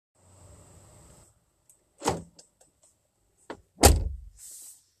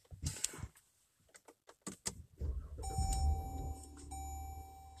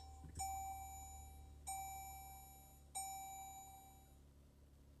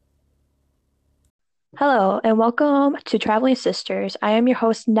Hello, and welcome to Traveling Sisters. I am your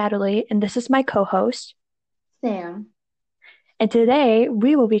host, Natalie, and this is my co host. Sam. And today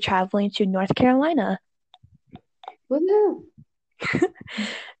we will be traveling to North Carolina. Woohoo!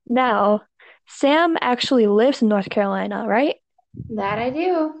 Now, Sam actually lives in North Carolina, right? That I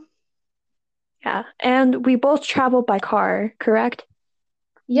do. Yeah. And we both travel by car, correct?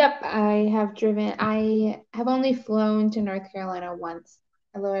 Yep, I have only flown to North Carolina once.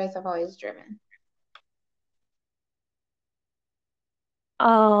 Otherwise, I've always driven.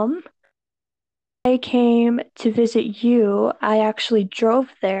 Um, I came to visit you. I actually drove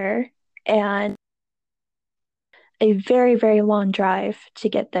there and a very, very long drive to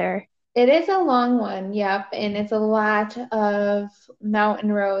get there. It is a long one, yep, and it's a lot of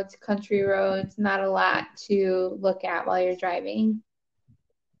mountain roads, country roads, not a lot to look at while you're driving.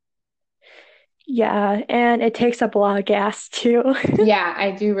 Yeah, and it takes up a lot of gas too. Yeah,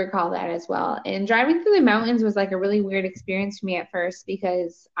 I do recall that as well. And driving through the mountains was like a really weird experience for me at first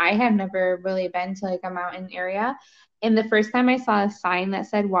because I had never really been to like a mountain area. And the first time I saw a sign that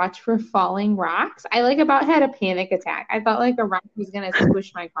said watch for falling rocks, I like about had a panic attack. I felt like a rock was gonna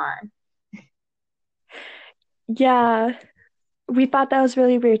squish my car. Yeah, we thought that was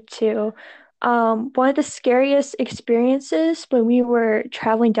really weird too. One of the scariest experiences when we were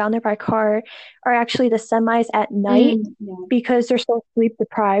traveling down there by car are actually the semis at night Yeah. because they're so sleep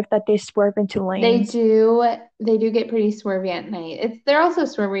deprived that they swerve into They lanes. do they do get pretty swervy at night. They're also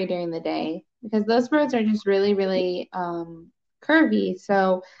swervy during the day because those roads are just really, really curvy.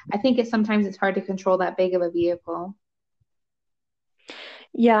 So I think sometimes it's hard to control that big of a vehicle.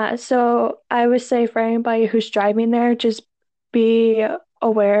 Yeah, so I would say for anybody who's driving there, just be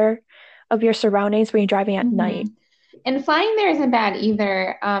aware of your surroundings when you're driving at hmm night. And flying there isn't bad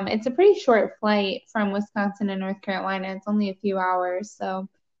either. It's a pretty short flight from Wisconsin to North Carolina. It's only a few hours, so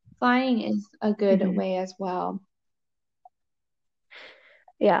flying is a good Mhm. way as well.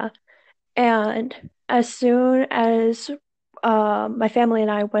 Yeah. And as soon as my family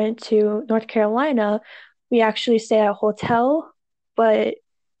and I went to North Carolina, we actually stayed at a hotel, but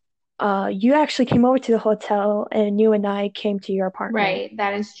you actually came over to the hotel and you and I came to your apartment. Right,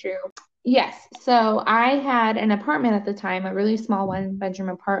 that is true. Yes, so I had an apartment at the time, a really small one-bedroom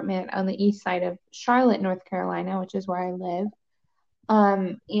apartment on the east side of Charlotte, North Carolina, which is where I live.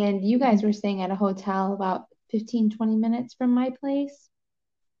 And you guys Mhm. were staying at a hotel about 15, 20 minutes from my place.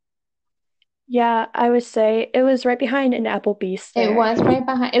 Yeah, I would say it was right behind an Applebee's there. It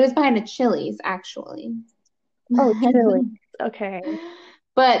was behind a Chili's, actually. Oh, Chile. Okay.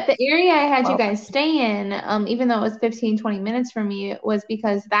 But the area I had you Well, guys stay in, even though it was 15, 20 minutes from me, was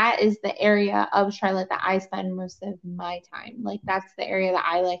because that is the area of Charlotte that I spend most of my time. Like that's the area that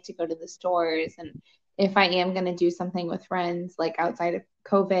I like to go to the stores. And if I am going to do something with friends, like outside of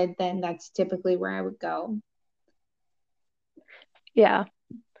COVID, then that's typically where I would go. yeah.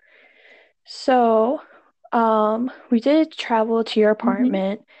 So, we did travel to your hmm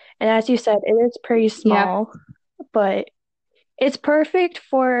apartment, and as you said, it is pretty Yep. small, but it's perfect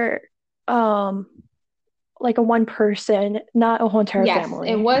for um like a one person, not a whole entire Yes,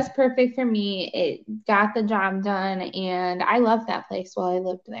 it family. was perfect for me. It got the job done, and I loved that place while I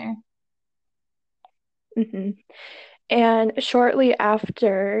lived there. hmm And shortly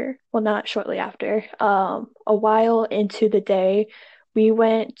after, well, not shortly after, a while into the day, we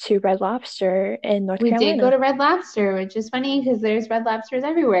went to Red Lobster in North We did go Carolina. to Red Lobster, which is funny because there's Red Lobsters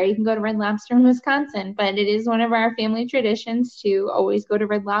everywhere. You can go to Red Lobster in Wisconsin, but it is one of our family traditions to always go to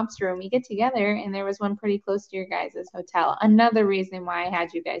Red Lobster when we get together. And there was one pretty close to your guys' hotel. Another reason why I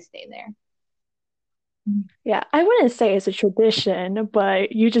had you guys stay there. Yeah, I wouldn't say it's a tradition,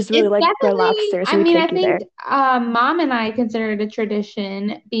 but you just really It's like Red definitely, Lobster, so I we mean, I take you there. think mom and I consider it a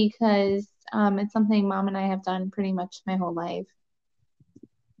tradition because it's something mom and I have done pretty much my whole life.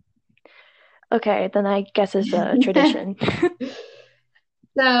 Okay, then I guess it's a tradition.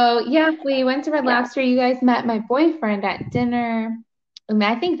 So yeah, we went to Red Yeah. Lobster. You guys met my boyfriend at dinner.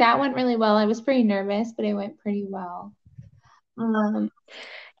 I think that went really well. I was pretty nervous, but it went pretty well. Um,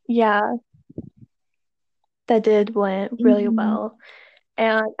 Yeah, that did went really mhm. well.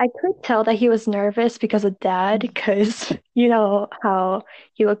 And I could tell that he was nervous because of Dad, because you know how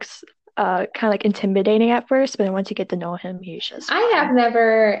he looks kind of like intimidating at first, but then once you get to know him, he's just I have fine.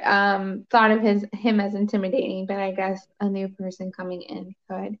 never thought of him as intimidating, but I guess a new person coming in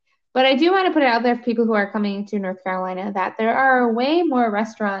could. But I do want to put it out there for people who are coming to North Carolina that there are way more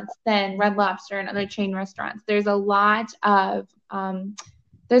restaurants than Red Lobster and other chain restaurants. There's a lot of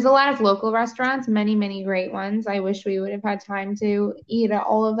local restaurants, many great ones. I wish we would have had time to eat at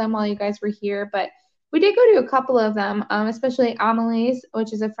all of them while you guys were here, but We did go to a couple of them, especially Amelie's,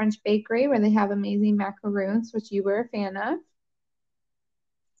 which is a French bakery where they have amazing macaroons, which you were a fan of.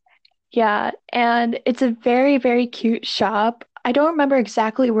 Yeah, and it's a very, very cute shop. I don't remember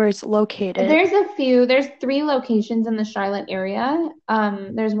exactly where it's located. There's three locations in the Charlotte area.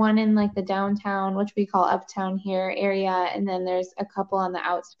 There's one in like the downtown, which we call Uptown here area, and then there's a couple on the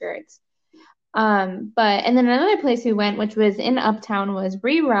outskirts. And then another place we went, which was in Uptown, was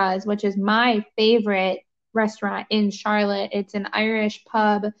Rira's, which is my favorite restaurant in Charlotte. It's an Irish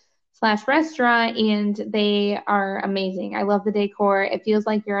pub slash restaurant, and they are amazing. I love the decor. It feels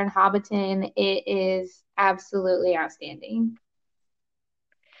like you're in Hobbiton. It is absolutely outstanding.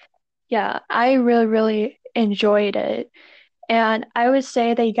 Yeah, I really, really enjoyed it. And I would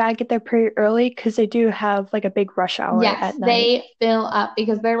say that you gotta get there pretty early because they do have like a big rush hour Yes, at night. they fill up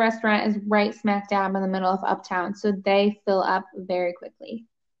because their restaurant is right smack dab in the middle of Uptown, so they fill up very quickly.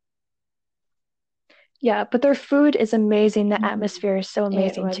 Yeah, but their food is amazing. The Mhm. atmosphere is so It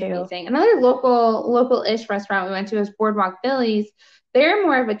amazing was too. amazing. Another local-ish restaurant we went to was Boardwalk Billy's. They're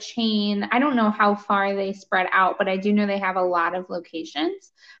more of a chain. I don't know how far they spread out, but I do know they have a lot of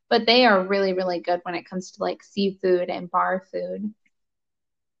locations. But they are really, really good when it comes to like seafood and bar food.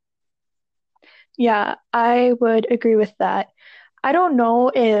 Yeah, I would agree with that. I don't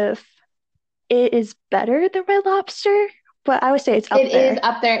know if it is better than Red Lobster, but I would say it's It up is there.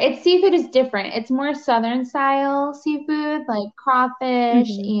 up there. Its seafood is different. It's more southern style seafood, like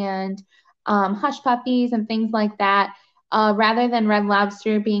crawfish Hmm. and hush puppies and things like that, rather than Red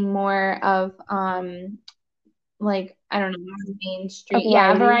Lobster being more of like I don't know, more A mainstream.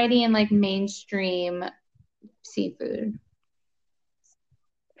 Yeah, variety. variety and like mainstream seafood.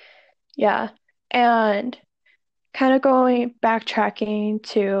 Yeah. And kind of going backtracking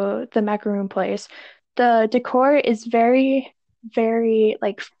to the macaroon place, the decor is very, very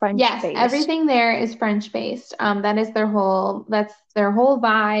like French Yes, based. everything there is French based. That's their whole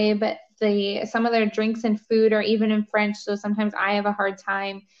vibe. Some of their drinks and food are even in French, so sometimes I have a hard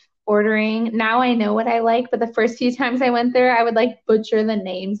time ordering. Now I know what I like, but the first few times I went there, I would like butcher the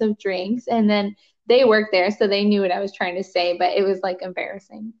names of drinks, and then they worked there, so they knew what I was trying to say, but it was like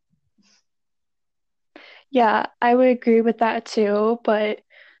embarrassing. Yeah, I would agree with that too, but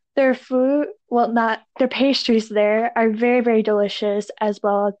their food, well, not their pastries there are very, very delicious as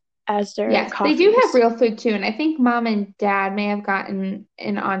well as their Yes, they do have coffees. real food too, and I think mom and dad may have gotten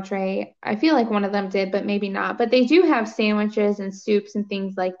an entree. I feel like one of them did, but maybe not. But they do have sandwiches and soups and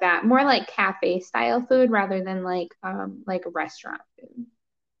things like that, more like cafe style food rather than like restaurant food.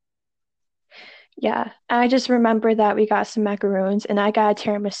 Yeah, I just remember that we got some macaroons and I got a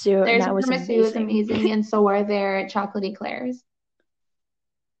tiramisu and There's that was tiramisu is amazing. amazing, and so are their chocolate eclairs.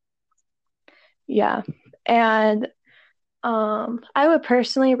 Yeah. And I would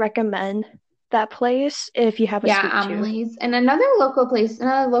personally recommend that place if you have a Yeah, sweet tooth. Amelie's. And another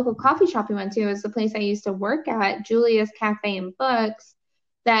local coffee shop we went to is the place I used to work at, Julia's Cafe and Books,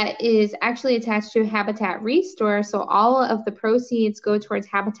 that is actually attached to Habitat Restore. So all of the proceeds go towards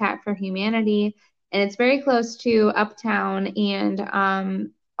Habitat for Humanity. And it's very close to Uptown and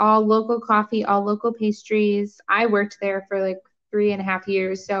all local coffee, all local pastries. I worked there for like 3.5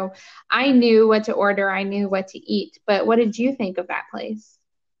 years. So I knew what to order, I knew what to eat. But what did you think of that place?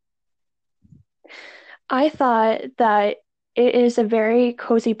 I thought that it is a very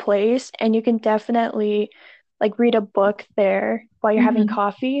cozy place and you can definitely like read a book there while you're having Mhm.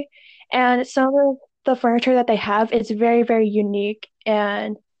 coffee. And some of the furniture that they have is very, very unique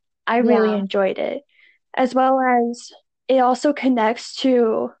and I really Yeah. enjoyed it. As well as it also connects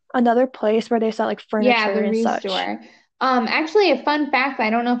to another place where they sell like Yeah, furniture the and such. Restore. Actually, a fun fact I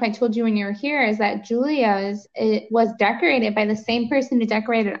don't know if I told you when you were here is that Julia's it was decorated by the same person who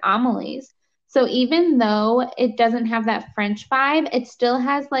decorated Amelie's. So even though it doesn't have that French vibe, it still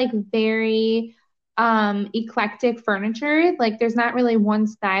has like very eclectic furniture. Like there's not really one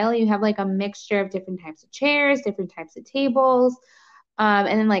style. You have like a mixture of different types of chairs, different types of tables. And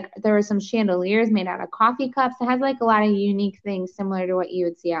then like there were some chandeliers made out of coffee cups. It has like a lot of unique things similar to what you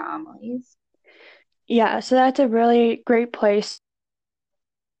would see at Amelie's. Yeah, so that's a really great place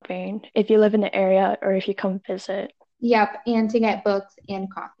if you live in the area or if you come visit. Yep, and to get books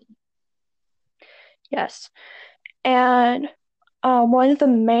and coffee. Yes. And one of the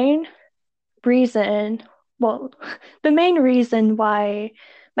main reason, well, the main reason why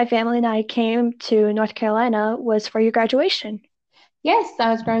my family and I came to North Carolina was for your graduation. Yes, I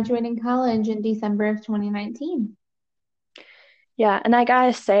was graduating college in December of 2019. Yeah, and I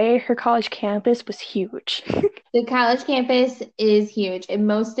gotta say, her college campus was huge. The college campus is huge, and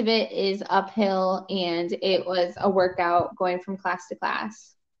most of it is uphill, and it was a workout going from class to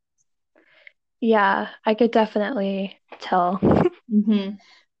class. Yeah, I could definitely tell. hmm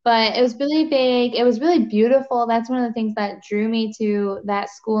But it was really big. It was really beautiful. That's one of the things that drew me to that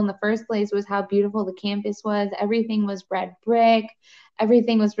school in the first place was how beautiful the campus was. Everything was red brick.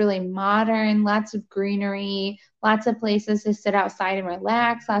 Everything was really modern, lots of greenery, lots of places to sit outside and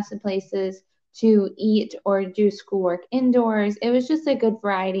relax, lots of places to eat or do schoolwork indoors. It was just a good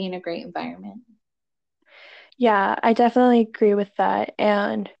variety and a great environment. Yeah, I definitely agree with that.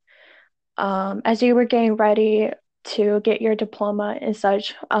 And as you were getting ready to get your diploma and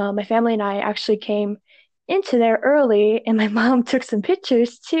such, my family and I actually came into there early, and my mom took some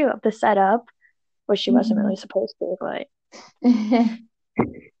pictures too of the setup, which she wasn't really Mhm. supposed to, but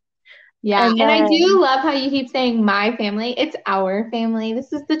Yeah, and and I do then love how you keep saying my family. It's our family.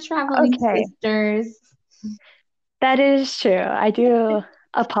 This is the traveling okay, sisters. that is true. I do Just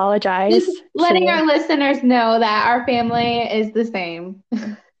apologize letting to our listeners know that our family is the same.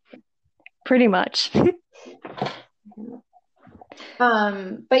 pretty much.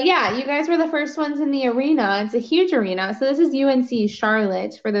 But yeah, you guys were the first ones in the arena. It's a huge arena. So this is UNC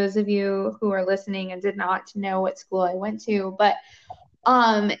Charlotte for those of you who are listening and did not know what school I went to. But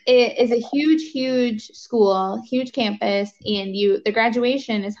it is a huge school, huge campus, and the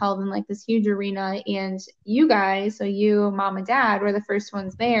graduation is held in like this huge arena. And you guys, so you, mom and dad, were the first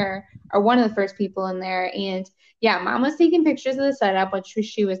ones there, or one of the first people in there. And yeah, mom was taking pictures of the setup, which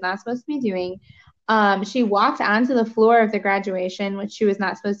she was not supposed to be doing. She walked onto the floor of the graduation, which she was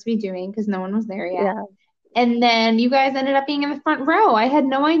not supposed to be doing because no one was there yet. Yeah. And then you guys ended up being in the front row. I had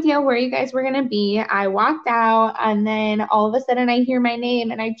no idea where you guys were going to be. I walked out, and then all of a sudden I hear my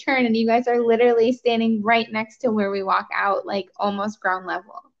name and I turn, and you guys are literally standing right next to where we walk out, like almost ground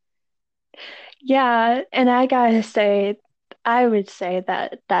level. Yeah, and I gotta say, I would say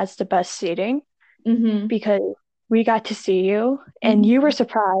that that's the best seating Mm-hmm. because we got to see you and you were Mm-hmm.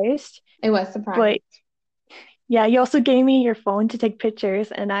 surprised. It was surprising. But yeah, you also gave me your phone to take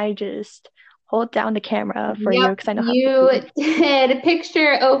pictures, and I just hold down the camera for you Yep, because I know how to you do. did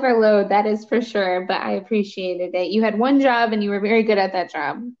picture overload, that is for sure, but I appreciated it. You had one job and you were very good at that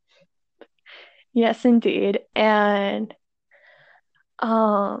job. Yes, indeed. And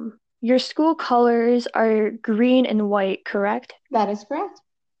your school colors are green and white, correct? That is correct.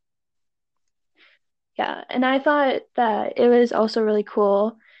 Yeah, and I thought that it was also really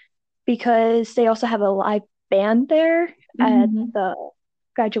cool because they also have a live band there at Mm-hmm. the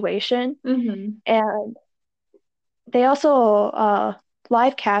graduation, Mm-hmm. and they also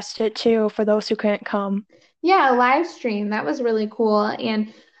live cast it too for those who couldn't come. Yeah, live stream. That was really cool.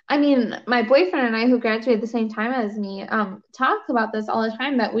 And I mean, my boyfriend and I, who graduated at the same time as me, talk about this all the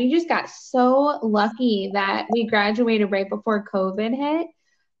time that we just got so lucky that we graduated right before COVID hit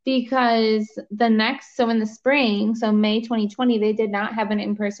because so in the spring, so May 2020, they did not have an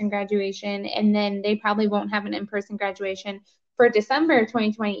in-person graduation. And then they probably won't have an in-person graduation for December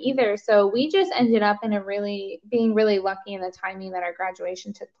 2020 either. So we just ended up being really lucky in the timing that our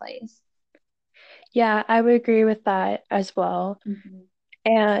graduation took place. Yeah, I would agree with that as well. Mhm.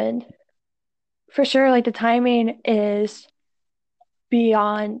 And for sure, like the timing is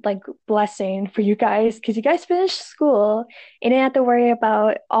beyond like blessing for you guys because you guys finished school and didn't have to worry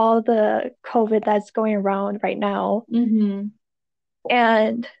about all the COVID that's going around right now. Mm-hmm.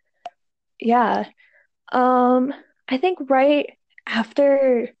 And yeah, um, I think right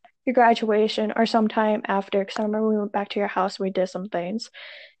after your graduation or sometime after, because I remember we went back to your house, we did some things.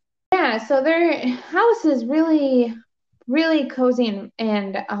 Yeah, so their house is really cozy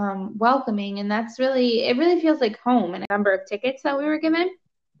and welcoming, and it really feels like home. And a number of tickets that we were given,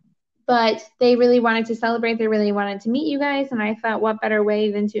 but they really wanted to celebrate. They really wanted to meet you guys, and I thought, what better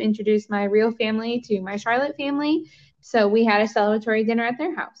way than to introduce my real family to my Charlotte family? So we had a celebratory dinner at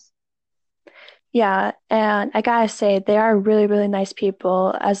their house. Yeah, and I gotta say they are really, really nice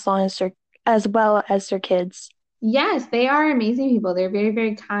people as well as their kids. Yes, they are amazing people. They're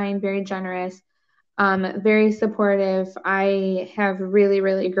very kind, very generous, very supportive. I have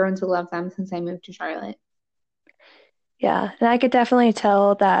really grown to love them since I moved to Charlotte. Yeah, and I could definitely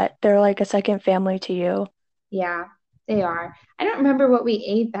tell that they're like a second family to you. Yeah, they are. I don't remember what we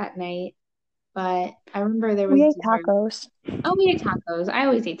ate that night, but I remember there We was ate dessert. tacos. Oh, we ate tacos. I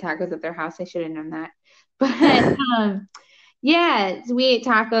always eat tacos at their house. I should have known that. But yeah, so we ate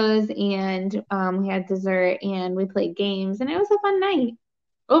tacos and we had dessert and we played games and it was a fun night.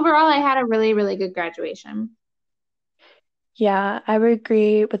 Overall, I had a really good graduation. Yeah, I would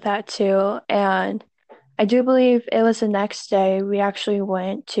agree with that too. And I do believe it was the next day we actually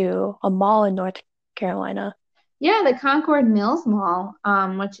went to a mall in North Carolina. Yeah, the Concord Mills Mall,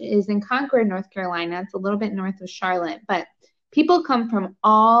 which is in Concord, North Carolina. It's a little bit north of Charlotte, but People come from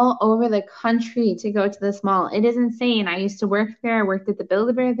all over the country to go to this mall. It is insane. I used to work there. I worked at the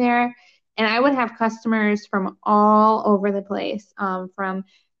Build-A-Bear there, and I would have customers from all over the place, from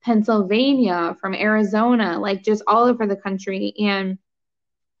Pennsylvania, from Arizona, like just all over the country. And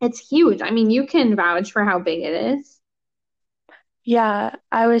it's huge. I mean, you can vouch for how big it is. Yeah,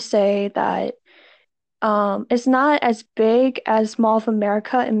 I would say that it's not as big as Mall of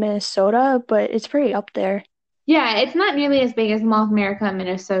America in Minnesota, but it's pretty up there. Yeah, it's not nearly as big as Mall of America in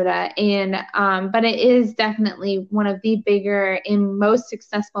Minnesota, and but it is definitely one of the bigger and most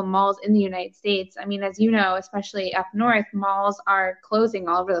successful malls in the United States. I mean, as you know, especially up north, malls are closing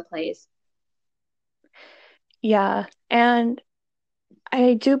all over the place. Yeah, and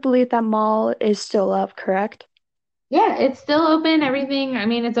I do believe that mall is still up, correct? Yeah, it's still open, everything. I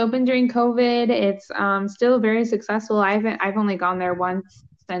mean, it's open during COVID. It's still very successful. I've only gone there once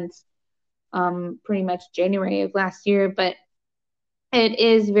since pretty much January of last year, but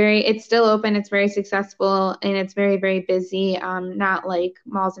it's still open, it's very successful, and it's very, very busy. Not like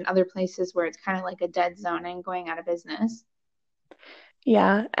malls in other places where it's kind of like a dead zone and going out of business.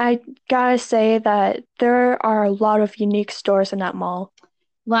 Yeah, I gotta say that there are a lot of unique stores in that mall.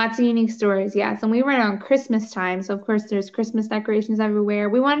 Lots of unique stores, yes. And we were around Christmas time, so of course there's Christmas decorations everywhere.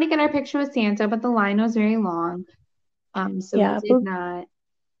 We wanted to get our picture with Santa, but the line was very long. So we Yeah, did but not.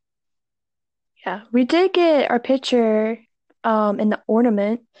 yeah, we did get our picture in the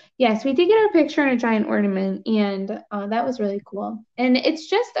ornament. Yes, we did get our picture in a giant ornament, and that was really cool. And it's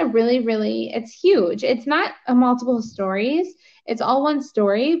just a really, really, it's huge. It's not a multiple stories. It's all one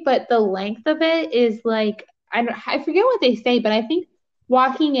story, but the length of it is like I forget what they say, but I think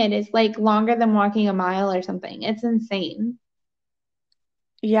walking it is like longer than walking a mile or something. It's insane.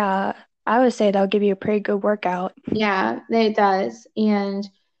 Yeah, I would say that'll give you a pretty good workout. Yeah, it does. And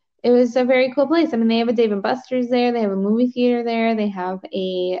it was a very cool place. I mean, they have a Dave and Buster's there, they have a movie theater there, they have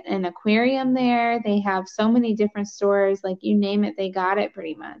a an aquarium there, they have so many different stores, like you name it, they got it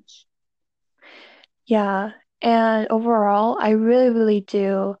pretty much. Yeah, and overall, I really, really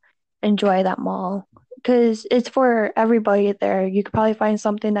do enjoy that mall because it's for everybody there. You could probably find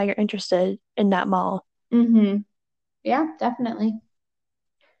something that you're interested in that mall. Mm-hmm. Yeah, definitely.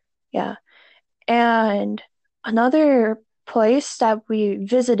 Yeah. And another place that we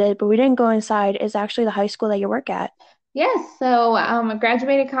visited, but we didn't go inside, is actually the high school that you work at. Yes, so I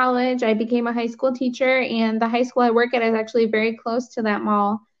graduated college, I became a high school teacher, and the high school I work at is actually very close to that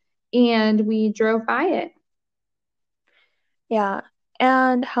mall, and we drove by it. Yeah.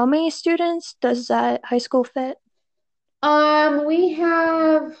 And how many students does that high school fit? We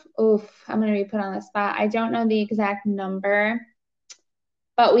have, I'm gonna be put on the spot. I don't know the exact number,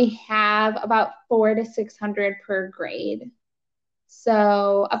 but we have about 400 to 600 per grade.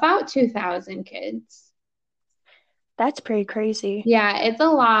 So about 2,000 kids. That's pretty crazy. Yeah, it's a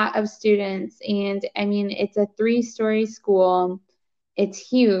lot of students. And I mean, it's a three-story school. It's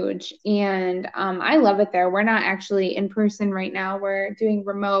huge. And I love it there. We're not actually in person right now, we're doing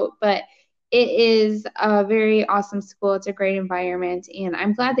remote, but it is a very awesome school. It's a great environment. And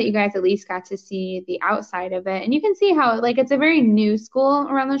I'm glad that you guys at least got to see the outside of it. And you can see how, like, it's a very new school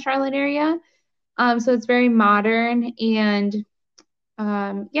around the Charlotte area. So it's very modern. And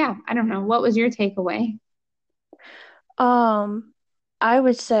yeah, I don't know. What was your takeaway? Um, I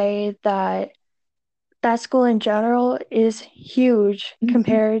would say that that school in general is huge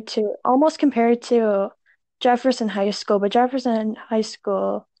compared to Jefferson High School, but Jefferson High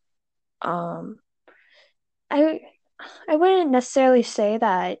School, um, I I wouldn't necessarily say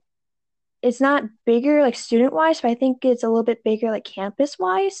that it's not bigger like student wise, but I think it's a little bit bigger like campus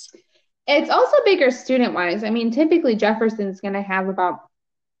wise. It's also bigger student wise. I mean, typically Jefferson's going to have about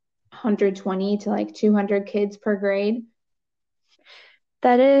 120 to like 200 kids per grade.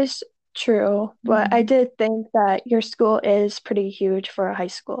 That is true, but I Mhm. did think that your school is pretty huge for a high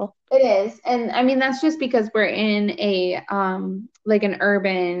school. It is. And I mean, that's just because we're in a like an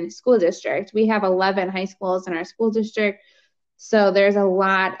urban school district. We have 11 high schools in our school district. So there's a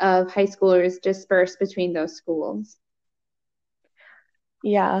lot of high schoolers dispersed between those schools.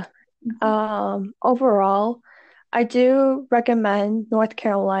 Yeah. Overall, I do recommend North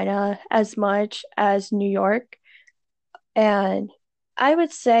Carolina as much as New York. And I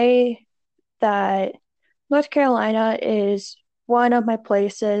would say that North Carolina is one of my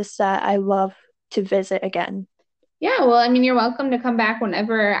places that I love to visit again. Yeah, well, I mean, you're welcome to come back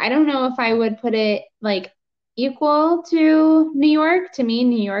whenever. I don't know if I would put it like equal to New York. To me,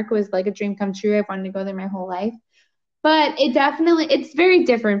 New York was like a dream come true. I've wanted to go there my whole life. But it's very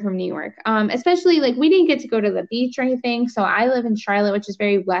different from New York. Especially like we didn't get to go to the beach or anything. So I live in Charlotte, which is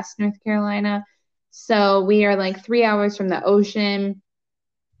very West North Carolina. So we are like 3 hours from the ocean.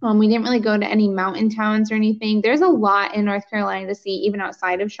 We didn't really go to any mountain towns or anything. There's a lot in North Carolina to see, even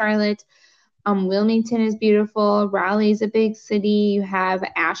outside of Charlotte. Wilmington is beautiful. Raleigh is a big city. You have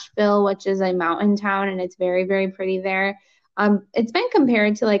Asheville, which is a mountain town, and it's very, very pretty there. It's been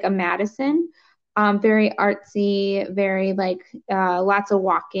compared to like a Madison, very artsy, very like lots of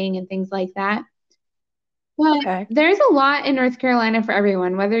walking and things like that. Well, Okay. there's a lot in North Carolina for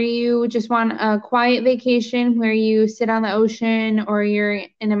everyone, whether you just want a quiet vacation where you sit on the ocean or you're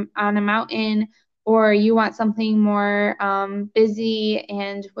on a mountain or you want something more busy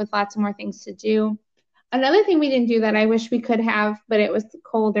and with lots of more things to do. Another thing we didn't do that I wish we could have, but it was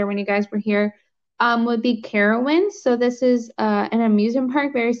colder when you guys were here, would be Carowinds. So this is an amusement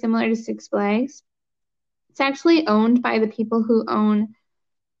park very similar to Six Flags. It's actually owned by the people who own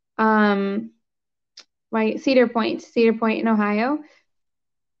um, Cedar Point in Ohio.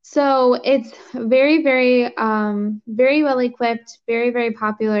 So it's very, very, very well equipped, very, very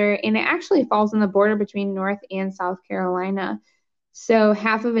popular, and it actually falls on the border between North and South Carolina. So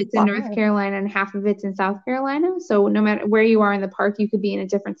half of it's in North Wow. Carolina and half of it's in South Carolina. So no matter where you are in the park, you could be in a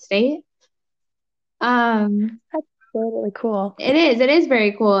different state. Um, That's really, really cool. it is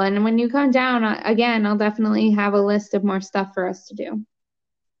very cool. And when you come down, again, I'll definitely have a list of more stuff for us to do.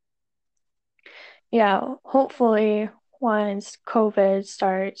 Yeah, hopefully once COVID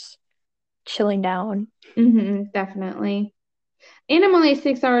starts chilling down. Definitely. And I'm only a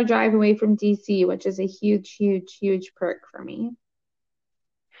 6 hour drive away from DC, which is a huge, huge, huge perk for me.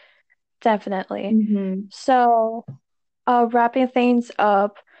 Definitely. hmm So, wrapping things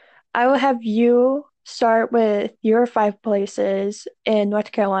up, I will have you start with your 5 places in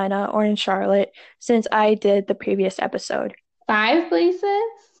North Carolina or in Charlotte, since I did the previous episode. 5 places?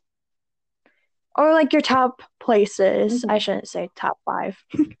 Or like your top places. I Mhm. shouldn't say top 5.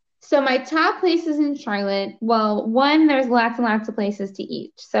 So my top places in Charlotte, well, one, there's lots and lots of places to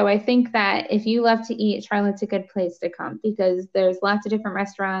eat. So I think that if you love to eat, Charlotte's a good place to come because there's lots of different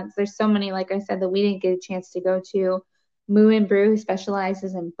restaurants. There's so many, like I said, that we didn't get a chance to go to. Moo and Brew who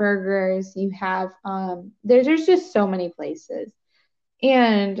specializes in burgers. You have there's just so many places.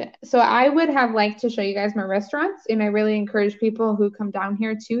 And so I would have liked to show you guys my restaurants, and I really encourage people who come down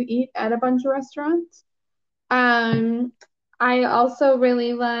here to eat at a bunch of restaurants. Um, I also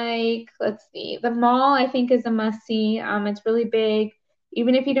really like, let's see, the mall I think is a must see. It's really big.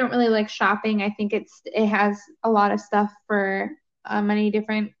 Even if you don't really like shopping, I think it has a lot of stuff for many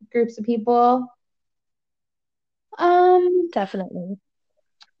different groups of people. Um, Definitely.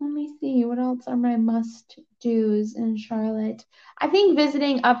 Let me see, what else are my must do's in Charlotte? I think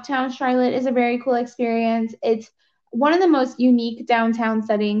visiting Uptown Charlotte is a very cool experience. It's one of the most unique downtown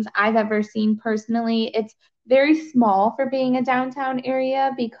settings I've ever seen personally. It's very small for being a downtown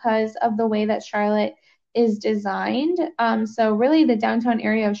area because of the way that Charlotte is designed. So really the downtown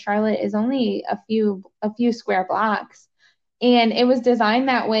area of Charlotte is only a few square blocks. And it was designed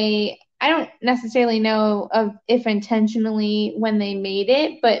that way. I don't necessarily know of if intentionally when they made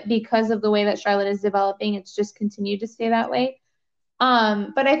it, but because of the way that Charlotte is developing, it's just continued to stay that way.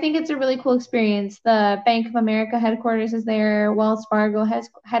 But I think it's a really cool experience. The Bank of America headquarters is there, Wells Fargo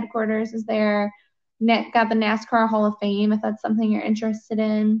headquarters is there. Got the NASCAR Hall of Fame if that's something you're interested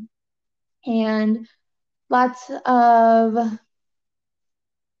in, and lots of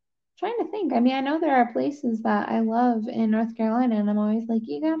trying to think. I mean, I know there are places that I love in North Carolina, and I'm always like,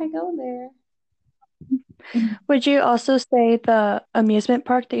 you gotta go there. Would you also say the amusement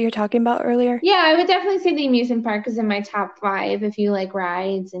park that you're talking about earlier? Yeah, I would definitely say the amusement park is in my top five if you like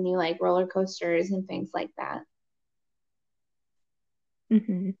rides and you like roller coasters and things like that.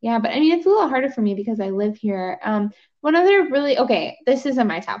 Hmm. Yeah, but I mean, it's a little harder for me because I live here. One other really, okay, this is in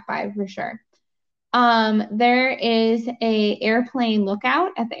my top five for sure. There is a airplane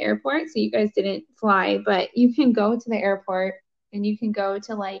lookout at the airport. So you guys didn't fly, but you can go to the airport and you can go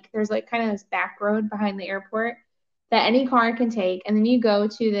to like there's like kind of this back road behind the airport that any car can take, and then you go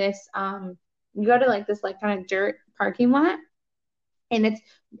to this you go to like this like kind of dirt parking lot, and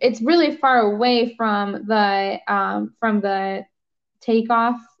it's really far away from the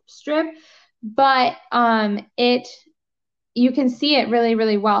takeoff strip, but it you can see it really,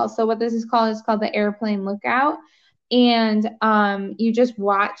 really well. So what this is called the airplane lookout. And you just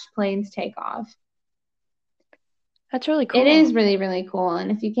watch planes take off. That's really It cool. is really, really cool.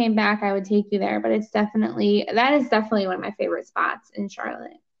 And if you came back, I would take you there. But that is definitely one of my favorite spots in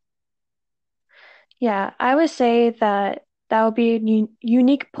Charlotte. Yeah, I would say that that would be a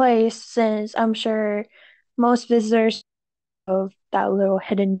unique place since I'm sure most visitors of that little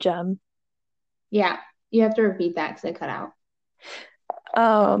hidden gem. Yeah, you have to repeat that because I cut out.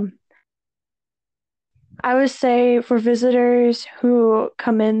 Um, I would say for visitors who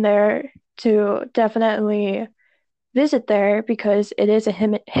come in there to definitely visit there because it is a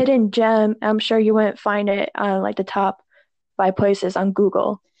hidden gem. I'm sure you wouldn't find it on like the top 5 places on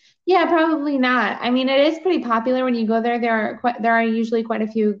Google. Yeah, probably not. I mean, it is pretty popular when you go there. There are usually quite a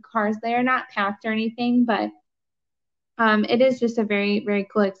few cars there, not packed or anything, but it is just a very, very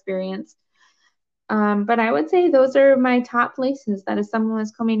cool experience. But I would say those are my top places that if someone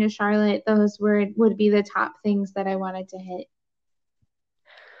was coming to Charlotte, those would be the top things that I wanted to hit.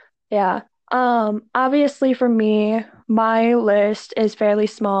 Yeah. Obviously for me, my list is fairly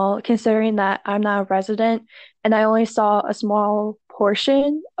small considering that I'm not a resident and I only saw a small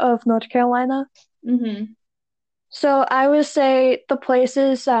portion of North Carolina. Hmm. So I would say the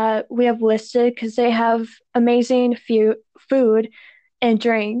places that we have listed because they have amazing food and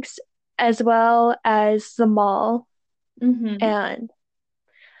drinks as well as the mall. Hmm. And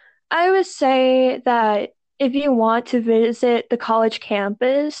I would say that if you want to visit the college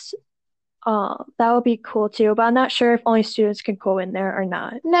campus, that would be cool too, but I'm not sure if only students can go in there or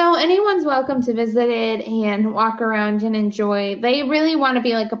not. No, anyone's welcome to visit it and walk around and enjoy. They really want to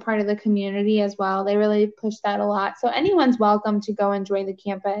be like a part of the community as well. They really push that a lot. So anyone's welcome to go enjoy the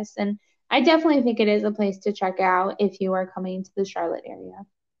campus. And I definitely think it is a place to check out if you are coming to the Charlotte area.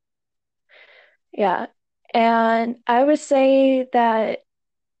 Yeah. And I would say that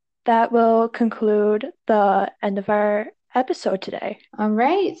that will conclude the end of our episode today. All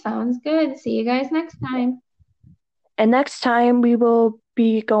right, sounds good. See you guys next time. And next time we will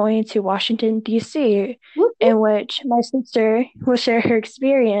be going to Washington, D.C., Whoop, whoop. in which my sister will share her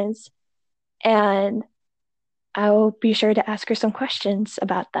experience, and I will be sure to ask her some questions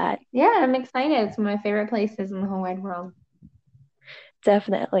about that. Yeah, I'm excited. It's one of my favorite places in the whole wide world.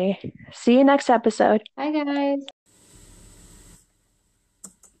 Definitely. See you next episode. Bye, guys.